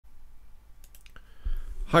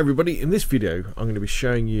Hi everybody, in this video I'm going to be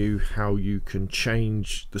showing you how you can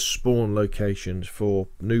change the spawn locations for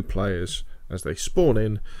new players as they spawn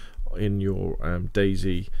in your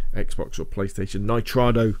DayZ, Xbox or PlayStation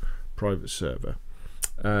Nitrado private server.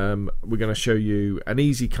 We're going to show you an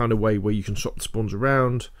easy kind of way where you can swap the spawns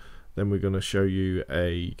around. Then we're going to show you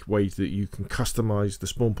a way that you can customize the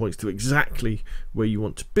spawn points to exactly where you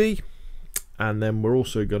want to be. And then we're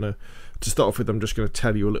also going to start off with, I'm just going to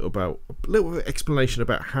tell you a little bit of explanation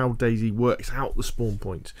about how DayZ works out the spawn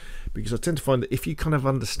points, because I tend to find that if you kind of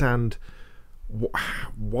understand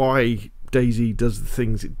why DayZ does the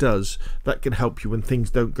things it does, that can help you when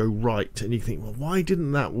things don't go right and you think, well, why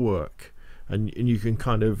didn't that work? And you can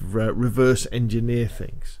kind of reverse engineer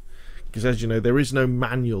things, because as you know, there is no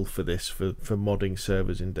manual for this for modding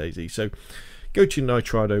servers in DayZ. So go to your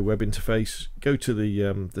Nitrado web interface, go to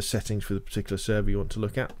the settings for the particular server you want to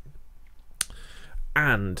look at,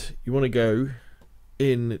 and you want to go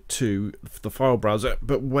into the file browser.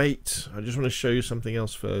 But wait, I just want to show you something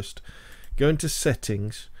else first. Go into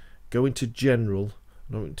settings, go into general,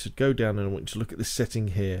 and I want to go down and I want you to look at this setting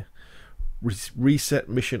here, reset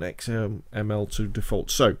mission XML to default.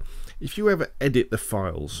 So if you ever edit the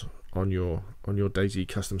files on your DayZ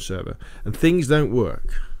custom server and things don't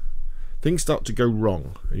work, things start to go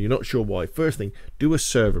wrong and you're not sure why, first thing, do a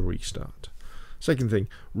server restart. Second thing,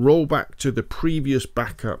 roll back to the previous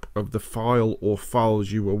backup of the file or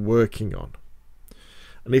files you were working on.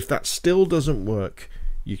 And if that still doesn't work,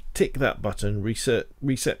 you tick that button, reset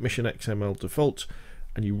mission XML default,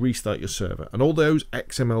 and you restart your server. And all those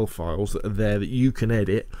XML files that are there that you can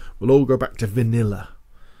edit will all go back to vanilla.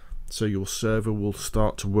 So your server will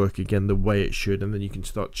start to work again the way it should, and then you can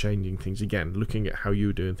start changing things again, looking at how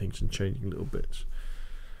you're doing things and changing little bits.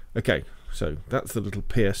 Okay, so that's the little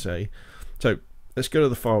PSA. So let's go to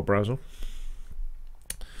the file browser.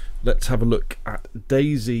 Let's have a look at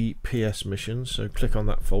DayZ PS missions. So click on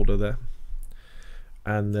that folder there,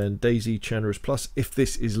 and then DayZ Generous Plus. If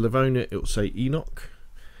this is Livonia, it will say Enoch,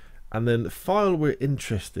 and then the file we're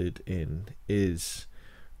interested in is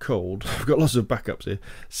called, I've got lots of backups here,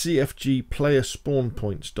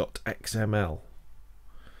 cfgplayerspawns.xml.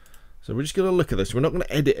 So we're just going to look at this. We're not going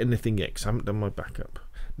to edit anything yet because I haven't done my backup.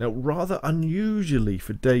 Now, rather unusually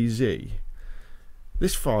for DayZ,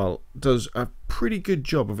 this file does a pretty good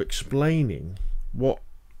job of explaining what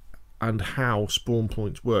and how spawn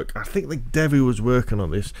points work. I think the dev who was working on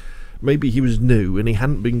this, maybe he was new and he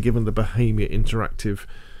hadn't been given the Bohemia interactive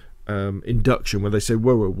induction where they say,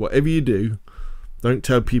 whoa, whatever you do, don't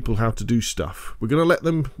tell people how to do stuff. We're gonna let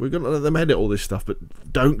them edit all this stuff,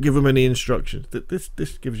 but don't give them any instructions. This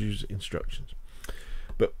gives you instructions.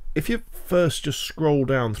 But if you first just scroll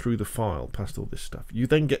down through the file past all this stuff, you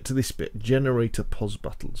then get to this bit, generator pos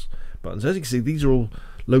buttons. As you can see, these are all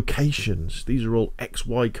locations. These are all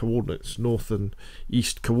XY coordinates, north and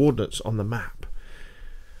east coordinates on the map.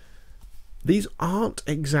 These aren't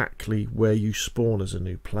exactly where you spawn as a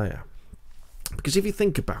new player, because if you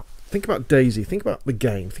think about DayZ, think about the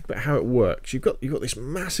game, think about how it works. You've got this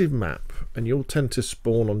massive map, and you'll tend to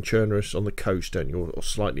spawn on Chernarus on the coast, don't you, or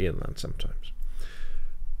slightly inland sometimes.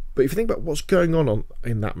 But if you think about what's going on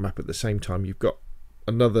in that map at the same time, you've got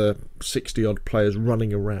another 60 odd players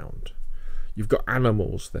running around. You've got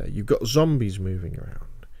animals there. You've got zombies moving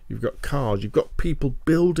around. You've got cars. You've got people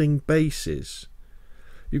building bases.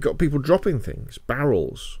 You've got people dropping things,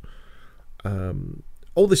 barrels.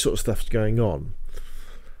 All this sort of stuff's going on.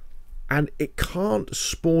 And it can't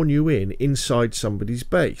spawn you inside somebody's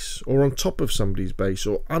base, or on top of somebody's base,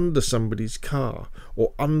 or under somebody's car,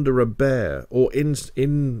 or under a bear, or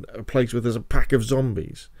in a place where there's a pack of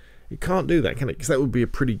zombies. It can't do that, can it? Because that would be a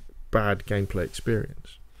pretty bad gameplay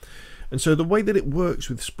experience. And so the way that it works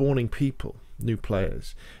with spawning people, new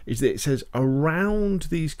players, is that it says around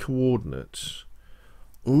these coordinates,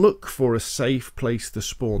 look for a safe place to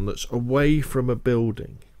spawn that's away from a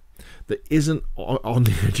building, that isn't on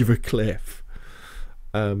the edge of a cliff,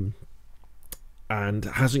 and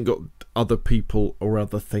hasn't got other people or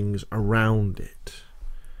other things around it,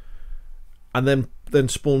 and then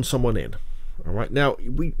spawn someone in. All right, now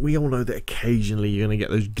we all know that occasionally you're going to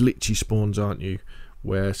get those glitchy spawns, aren't you,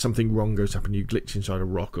 where something wrong goes up and you glitch inside a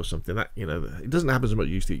rock or something. That, you know, it doesn't happen as much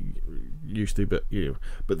used to, but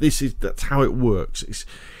but that's how it works.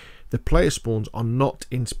 The player spawns are not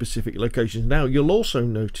in specific locations. Now, you'll also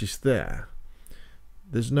notice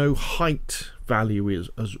there's no height value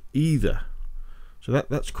as either. So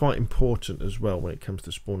that's quite important as well when it comes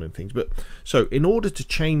to spawning things. But so in order to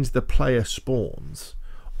change the player spawns,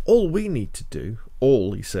 all we need to do,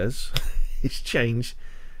 he says, is change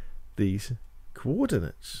these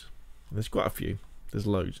coordinates. There's quite a few. There's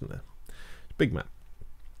loads in there. It's a big map.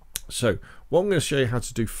 So what I'm going to show you how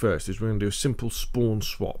to do first is we're going to do a simple spawn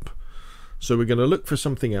swap. So we're going to look for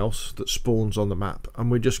something else that spawns on the map, and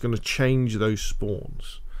we're just going to change those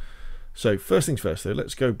spawns. So first things first, though,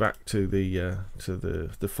 let's go back to the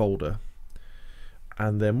folder,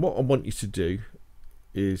 and then what I want you to do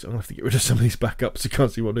is I'm going to have to get rid of some of these backups so you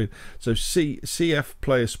can't see what I'm doing. So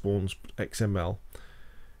cfgplayerspawns.xml.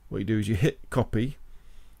 What you do is you hit copy,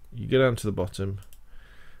 you go down to the bottom,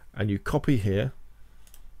 and you copy here,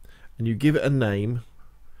 and you give it a name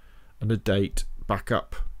and a date,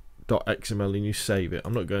 backup.xml, and you save it.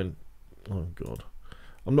 I'm not going, oh god,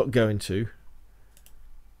 I'm not going to,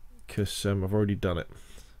 because I've already done it.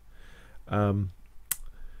 And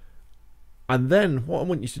then what I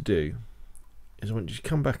want you to do is I want you to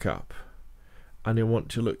come back up, and I want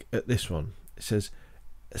to look at this one. It says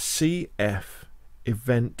CF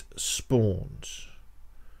event spawns.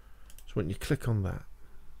 So when you click on that,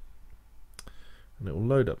 and it will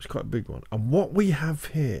load up. It's quite a big one. And what we have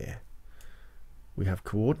here, we have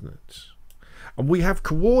coordinates, and we have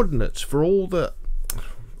coordinates for all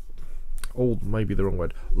maybe the wrong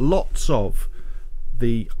word, lots of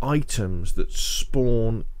the items that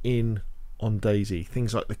spawn in on DayZ.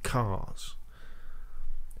 Things like the cars,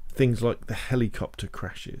 things like the helicopter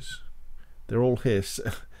crashes. They're all here.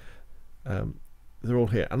 They're all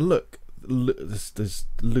here. And look, there's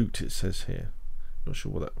loot, it says here. Not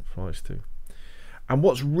sure what that applies to. And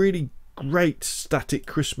what's really great, static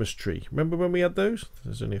Christmas tree. Remember when we had those?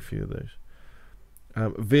 There's only a few of those.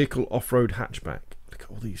 Vehicle off-road hatchback. Look at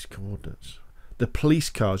all these coordinates. The police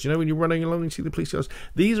cars. You know when you're running along and you see the police cars?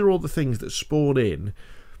 These are all the things that spawn in,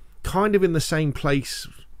 kind of in the same place,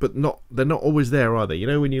 but they're not always there, are they? You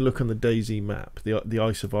know when you look on the DayZ map, the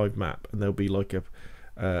I Survive map, and there'll be like a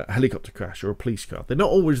helicopter crash or a police car. They're not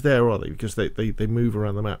always there, are they? Because they move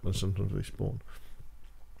around the map and sometimes they spawn.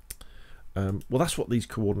 Well, that's what these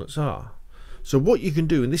coordinates are. So what you can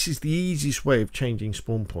do, and this is the easiest way of changing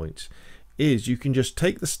spawn points, is you can just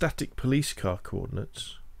take the static police car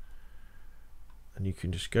coordinates, and you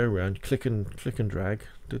can just go around, click and drag.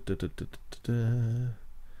 God,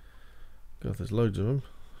 there's loads of them.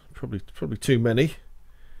 Probably too many.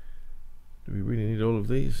 Do we really need all of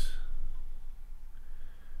these?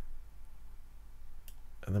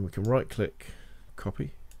 And then we can right click,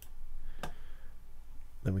 copy.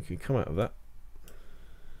 Then we can come out of that,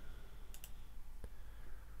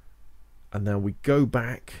 and now we go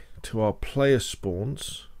back to our player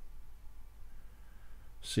spawns,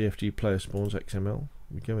 cfgplayerspawns.xml.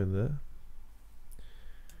 We go in there,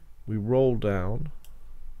 we roll down,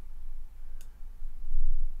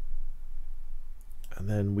 and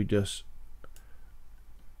then we just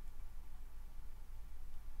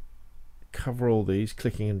cover all these,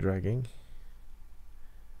 clicking and dragging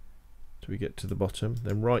till we get to the bottom,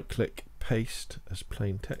 then right click, paste as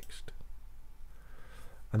plain text,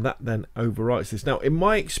 and that then overwrites this. Now in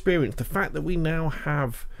my experience, the fact that we now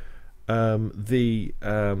have the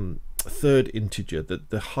third integer,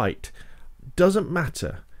 the height, doesn't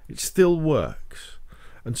matter, it still works.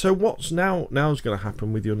 And so what's now is going to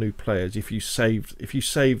happen with your new players, if you save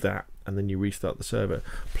that and then you restart the server,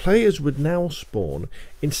 players would now spawn,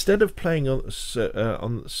 instead of playing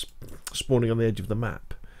spawning on the edge of the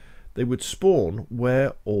map, they would spawn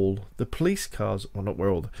where all the police cars, well, not where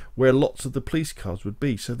all, where lots of the police cars would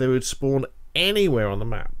be. So they would spawn anywhere on the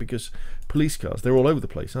map, because police cars, they're all over the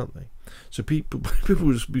place, aren't they? So people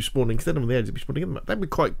would just be spawning, instead of on the edge, they'd be spawning in the map. That'd be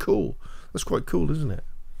quite cool. That's quite cool, isn't it?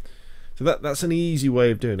 So that's an easy way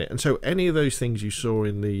of doing it. And so any of those things you saw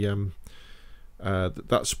in the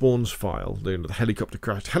that spawns file, the helicopter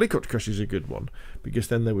crash is a good one, because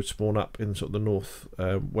then they would spawn up in sort of the north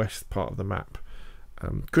west part of the map.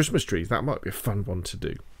 Christmas trees, that might be a fun one to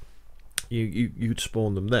do. You'd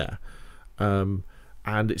spawn them there, and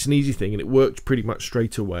it's an easy thing, and it works pretty much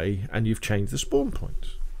straight away, and you've changed the spawn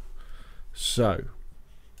points. So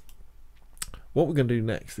what we're going to do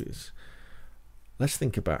next is, let's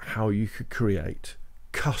think about how you could create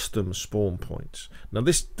custom spawn points. Now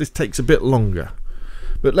this takes a bit longer,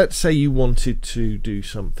 but let's say you wanted to do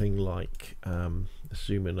something like, let's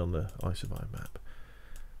zoom in on the I Survive map.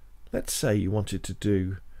 Let's say you wanted to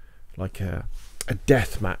do like a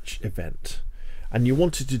deathmatch event, and you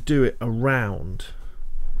wanted to do it around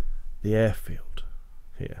the airfield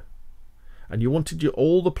here, and you wanted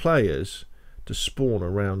all the players to spawn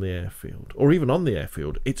around the airfield, or even on the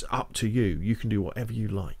airfield. It's up to you. You can do whatever you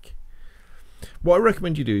like. What I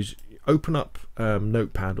recommend you do is open up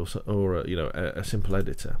Notepad or a simple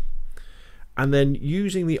editor, and then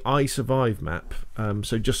using the I Survive map,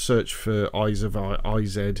 so just search for IZURVIV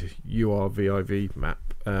map,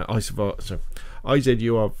 IZURVIV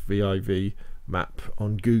map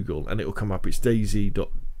on Google, and it will come up. It's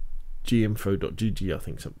DayZ.ginfo.gg, I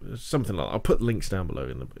think, something like that. I'll put links down below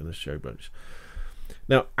in the show notes.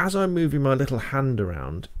 Now, as I'm moving my little hand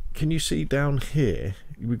around, can you see down here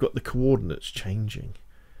we've got the coordinates changing?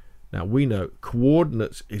 Now we know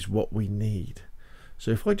coordinates is what we need.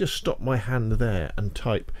 So if I just stop my hand there and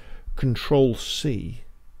type Control-C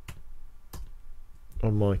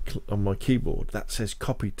on my keyboard, that says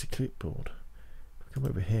copy to clipboard. Come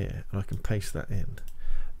over here and I can paste that in.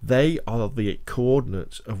 They are the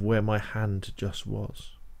coordinates of where my hand just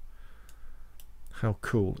was. How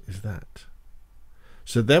cool is that?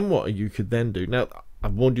 So then what you could then do, now I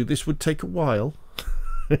warned you this would take a while.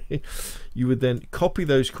 You would then copy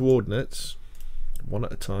those coordinates one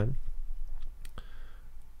at a time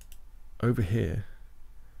over here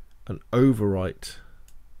and overwrite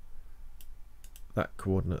that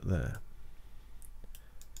coordinate there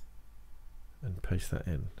and paste that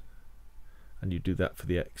in, and you do that for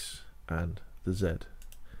the X and the Z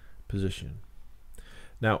position.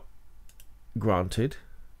 Now granted,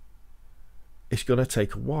 it's going to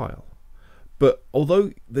take a while, but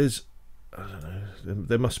although there's, I don't know,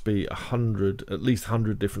 there must be at least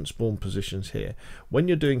 100 different spawn positions here. When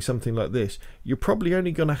you're doing something like this, you're probably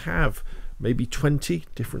only going to have maybe 20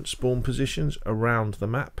 different spawn positions around the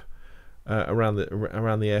map, around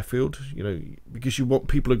the airfield. You know, because you want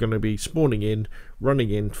people are going to be spawning in, running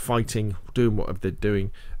in, fighting, doing whatever they're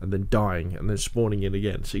doing, and then dying, and then spawning in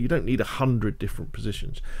again. So you don't need 100 different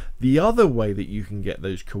positions. The other way that you can get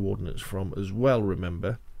those coordinates from as well,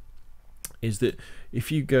 remember, is that if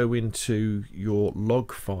you go into your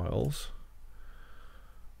log files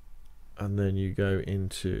and then you go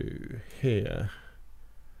into here,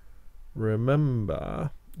 remember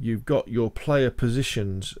you've got your player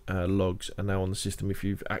positions logs are now on the system if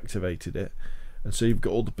you've activated it, and so you've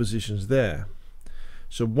got all the positions there.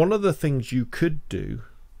 So one of the things you could do,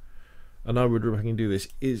 and I would recommend do this,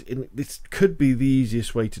 is this could be the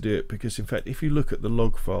easiest way to do it, because in fact if you look at the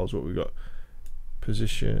log files, what we've got,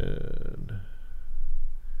 position,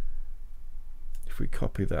 if we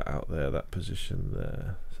copy that out there, that position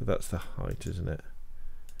there, so that's the height, isn't it?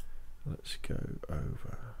 Let's go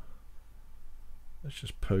over, let's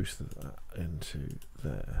just post that into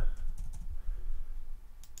there.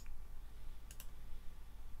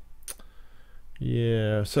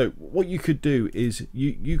 Yeah, so what you could do is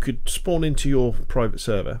you could spawn into your private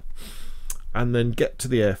server and then get to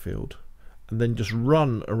the airfield and then just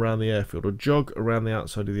run around the airfield or jog around the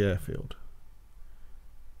outside of the airfield.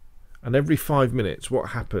 And every 5 minutes what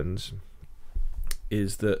happens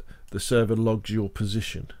is that the server logs your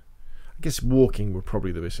position. I guess walking would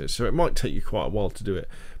probably be the best, so it might take you quite a while to do it,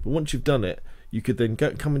 but once you've done it you could then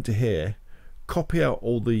come into here, copy out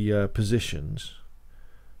all the positions,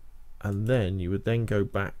 and then you would then go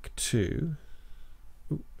back to,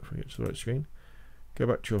 if I get to the right screen, go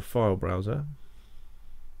back to your file browser,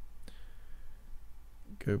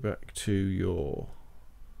 go back to your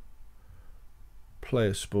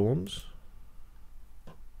player spawns,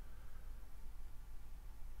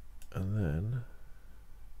 and then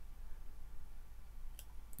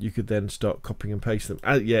you could then start copying and pasting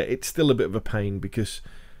them. Yeah, it's still a bit of a pain because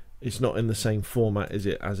it's not in the same format as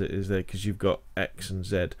it is there, because you've got X and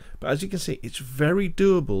Z. But as you can see, it's very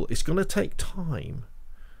doable. It's going to take time,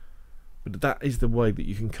 but that is the way that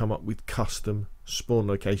you can come up with custom spawn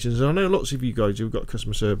locations. And I know lots of you guys who've got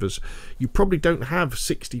customer servers, you probably don't have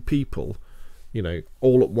 60 people, you know,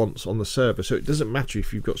 all at once on the server, so it doesn't matter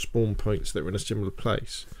if you've got spawn points that are in a similar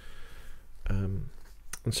place. And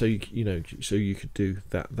so you know, so you could do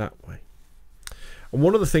that way. And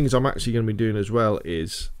one of the things I'm actually going to be doing as well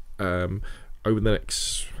is over the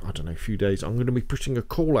next, I don't know, few days, I'm going to be pushing a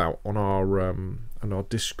call out on our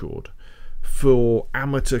Discord for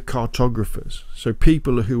amateur cartographers. So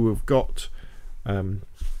people who have got DayZ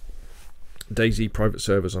private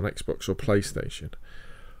servers on Xbox or PlayStation,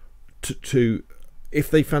 to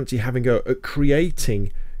if they fancy having a go at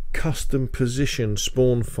creating custom position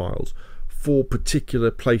spawn files for particular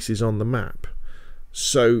places on the map.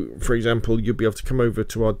 So for example, you'll be able to come over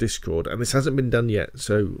to our Discord, and this hasn't been done yet,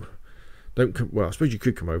 so don't come, well, I suppose you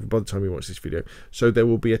could come over by the time you watch this video. So there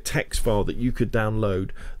will be a text file that you could download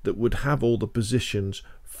that would have all the positions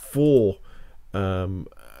for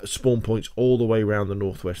spawn points all the way around the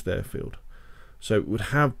northwest airfield. So it would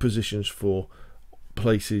have positions for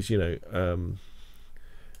places, you know,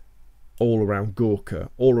 all around Gorka,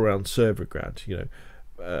 all around Servergrad, you know,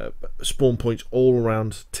 spawn points all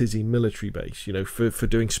around Tizzy military base, you know, for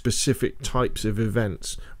doing specific types of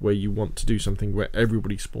events where you want to do something where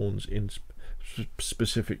everybody spawns in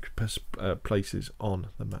specific places on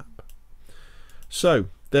the map. So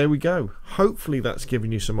there we go. Hopefully that's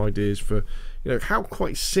given you some ideas for, you know, how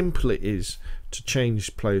quite simple it is to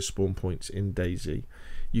change player spawn points in DayZ.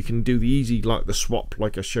 You can do the easy, like the swap,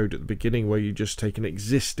 like I showed at the beginning, where you just take an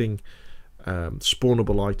existing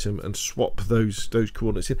spawnable item and swap those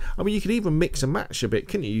coordinates in. I mean, you could even mix and match a bit,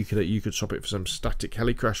 couldn't you? You could swap it for some static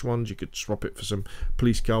helicrash ones. You could swap it for some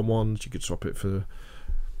police car ones. You could swap it for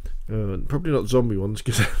probably not zombie ones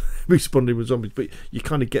because responding with zombies, but you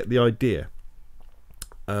kind of get the idea.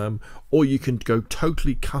 Or you can go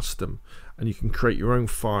totally custom and you can create your own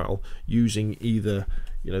file using either,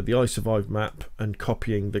 you know, the iSurvive map and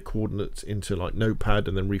copying the coordinates into like Notepad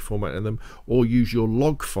and then reformatting them, or use your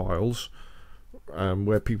log files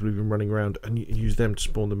where people have been running around and use them to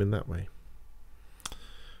spawn them in that way.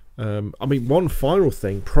 I mean, one final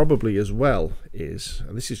thing probably as well is,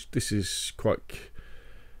 and this is quite,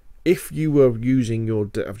 if you were using your,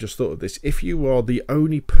 I've just thought of this, if you are the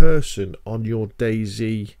only person on your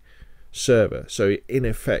DayZ server, so in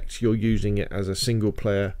effect you're using it as a single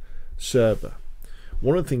player server,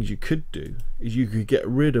 one of the things you could do is you could get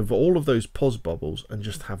rid of all of those pos bubbles and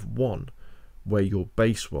just have one where your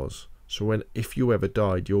base was. So if you ever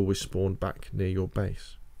died, you always spawned back near your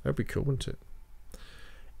base. That'd be cool, wouldn't it?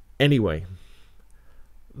 Anyway,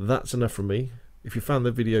 that's enough from me. If you found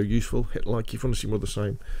the video useful, hit like. If you want to see more of the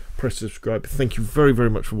same, press subscribe. Thank you very, very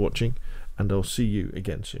much for watching, and I'll see you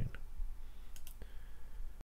again soon.